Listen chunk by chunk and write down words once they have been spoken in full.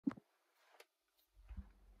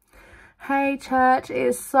Hey church, it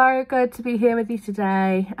is so good to be here with you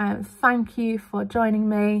today. Thank you for joining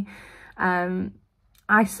me.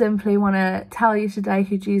 I simply want to tell you today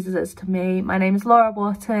who Jesus is to me. My name is Laura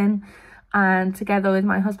Wharton, and together with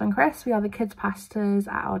my husband Chris, we are the kids pastors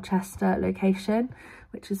at our Chester location,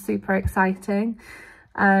 which is super exciting.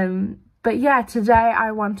 But yeah, today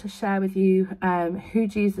I want to share with you who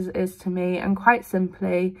Jesus is to me, and quite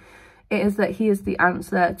simply, it is that he is the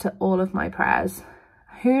answer to all of my prayers.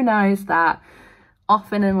 Who knows that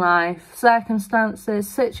often in life, circumstances,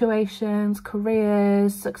 situations,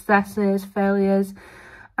 careers, successes, failures,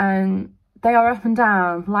 and they are up and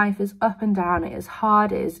down. Life is up and down. It is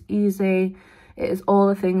hard, it is easy, it is all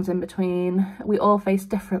the things in between. We all face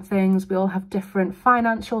different things. We all have different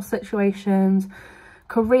financial situations,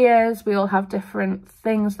 careers. We all have different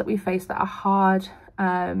things that we face that are hard.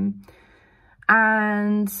 And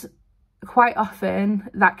quite often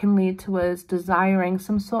that can lead to us desiring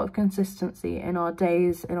some sort of consistency in our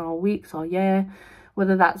days, in our weeks or year,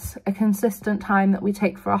 whether that's a consistent time that we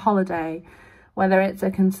take for a holiday, whether it's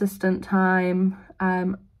a consistent time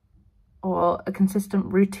or a consistent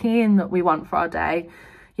routine that we want for our day.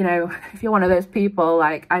 You know, if you're one of those people,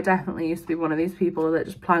 like I definitely used to be one of these people that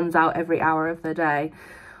just plans out every hour of their day.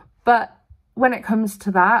 But when it comes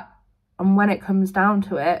to that, and when it comes down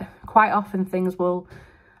to it, quite often things will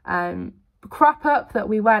crop up that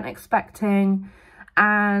we weren't expecting,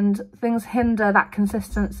 and things hinder that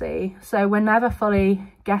consistency. So we're never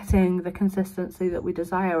fully getting the consistency that we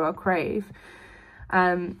desire or crave.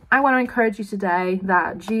 I want to encourage you today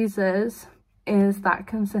that Jesus is that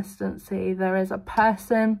consistency. There is a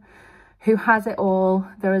person who has it all.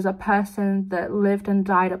 There is a person that lived and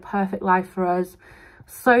died a perfect life for us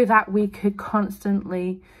so that we could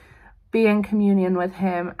constantly be in communion with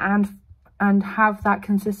him and have that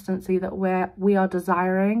consistency that we are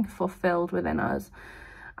desiring fulfilled within us.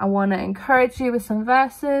 I want to encourage you with some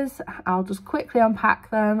verses. I'll just quickly unpack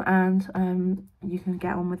them, and you can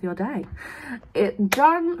get on with your day. In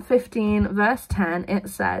John 15 verse 10, it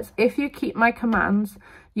says, "If you keep my commands,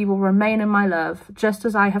 you will remain in my love, just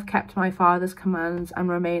as I have kept my Father's commands and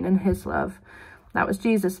remain in his love." That was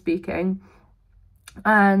Jesus speaking.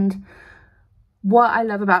 And what I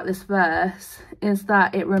love about this verse is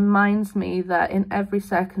that it reminds me that in every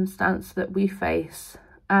circumstance that we face,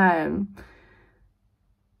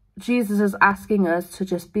 Jesus is asking us to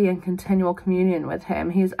just be in continual communion with him.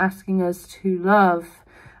 He's asking us to love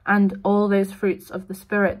and all those fruits of the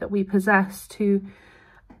Spirit that we possess, to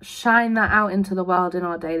shine that out into the world in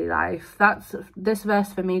our daily life. This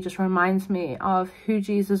verse for me just reminds me of who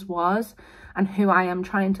Jesus was and who I am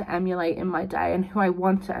trying to emulate in my day and who I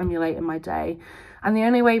want to emulate in my day. And the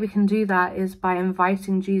only way we can do that is by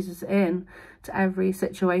inviting Jesus in to every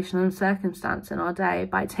situation and circumstance in our day,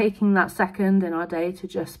 by taking that second in our day to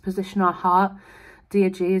just position our heart. Dear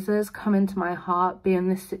Jesus, come into my heart, be in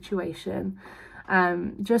this situation.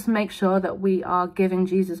 Just make sure that we are giving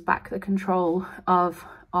Jesus back the control of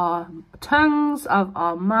our tongues, of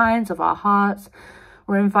our minds, of our hearts.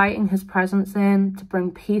 We're inviting his presence in to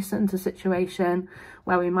bring peace into situation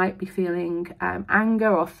where we might be feeling anger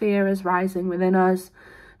or fear is rising within us.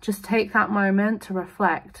 Just take that moment to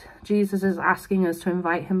reflect. Jesus is asking us to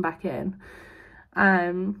invite him back in.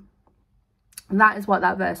 That is what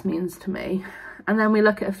that verse means to me. And then we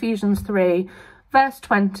look at Ephesians 3 verse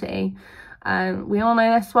 20. We all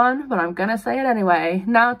know this one, but I'm going to say it anyway.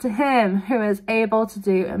 "Now to him who is able to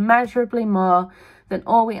do immeasurably more than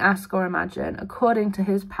all we ask or imagine, according to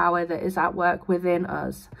his power that is at work within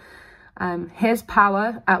us." His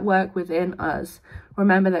power at work within us.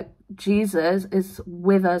 Remember that Jesus is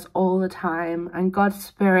with us all the time, and God's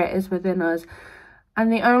Spirit is within us. And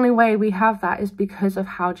the only way we have that is because of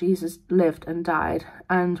how Jesus lived and died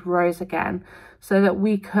and rose again, so that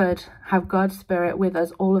we could have God's Spirit with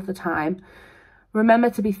us all of the time. Remember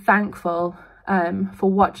to be thankful for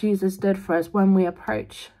what Jesus did for us when we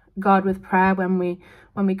approach God with prayer, when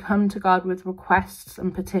we come to God with requests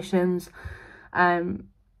and petitions.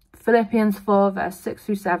 Philippians 4 verse 6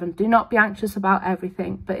 through 7, "Do not be anxious about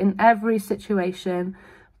everything, but in every situation,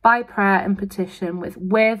 by prayer and petition,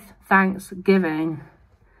 with thanksgiving."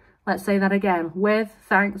 Let's say that again, with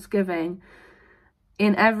thanksgiving.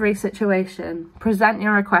 In every situation, present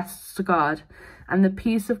your requests to God, and the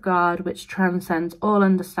peace of God, which transcends all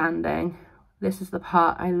understanding, this is the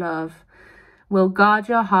part I love, will guard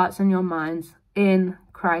your hearts and your minds in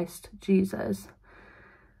Christ Jesus.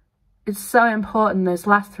 It's so important, those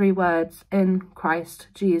last three words, in Christ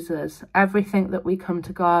Jesus. Everything that we come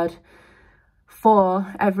to God for,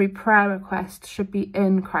 every prayer request should be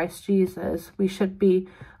in Christ Jesus. We should be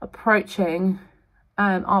approaching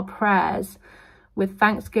our prayers with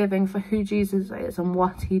thanksgiving for who Jesus is and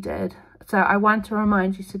what he did. So I want to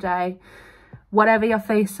remind you today, whatever you're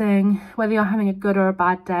facing, whether you're having a good or a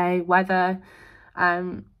bad day, whether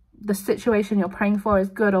the situation you're praying for is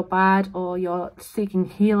good or bad, or you're seeking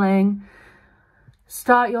healing,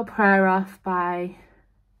 start your prayer off by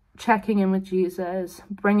checking in with Jesus,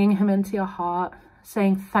 bringing him into your heart,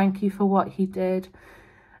 saying thank you for what he did,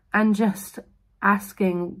 and just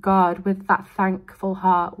asking God with that thankful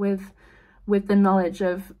heart, with the knowledge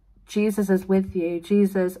of Jesus is with you.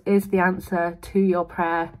 Jesus is the answer to your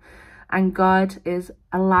prayer, and God is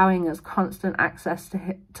allowing us constant access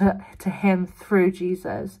to him through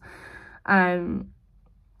Jesus, and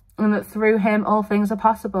that through him all things are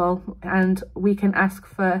possible, and we can ask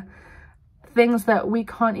for things that we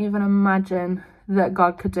can't even imagine that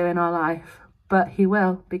God could do in our life, but he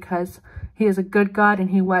will, because he is a good God and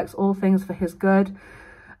he works all things for his good.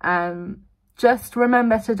 Just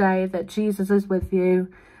remember today that Jesus is with you.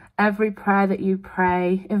 Every prayer that you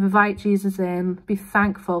pray, invite Jesus in, be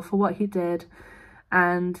thankful for what he did,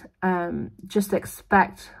 and just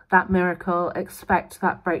expect that miracle, expect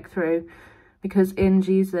that breakthrough, because in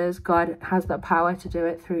Jesus, God has the power to do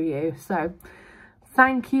it through you. So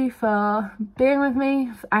thank you for being with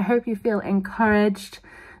me. I hope you feel encouraged.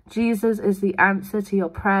 Jesus is the answer to your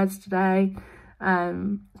prayers today.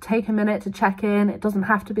 Take a minute to check in. It doesn't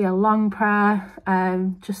have to be a long prayer,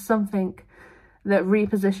 just something that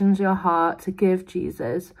repositions your heart to give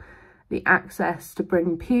Jesus the access to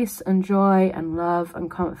bring peace and joy and love and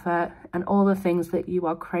comfort and all the things that you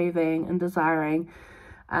are craving and desiring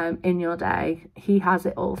in your day. He has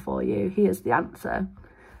it all for you. He is the answer.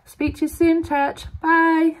 Speak to you soon, church.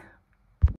 Bye.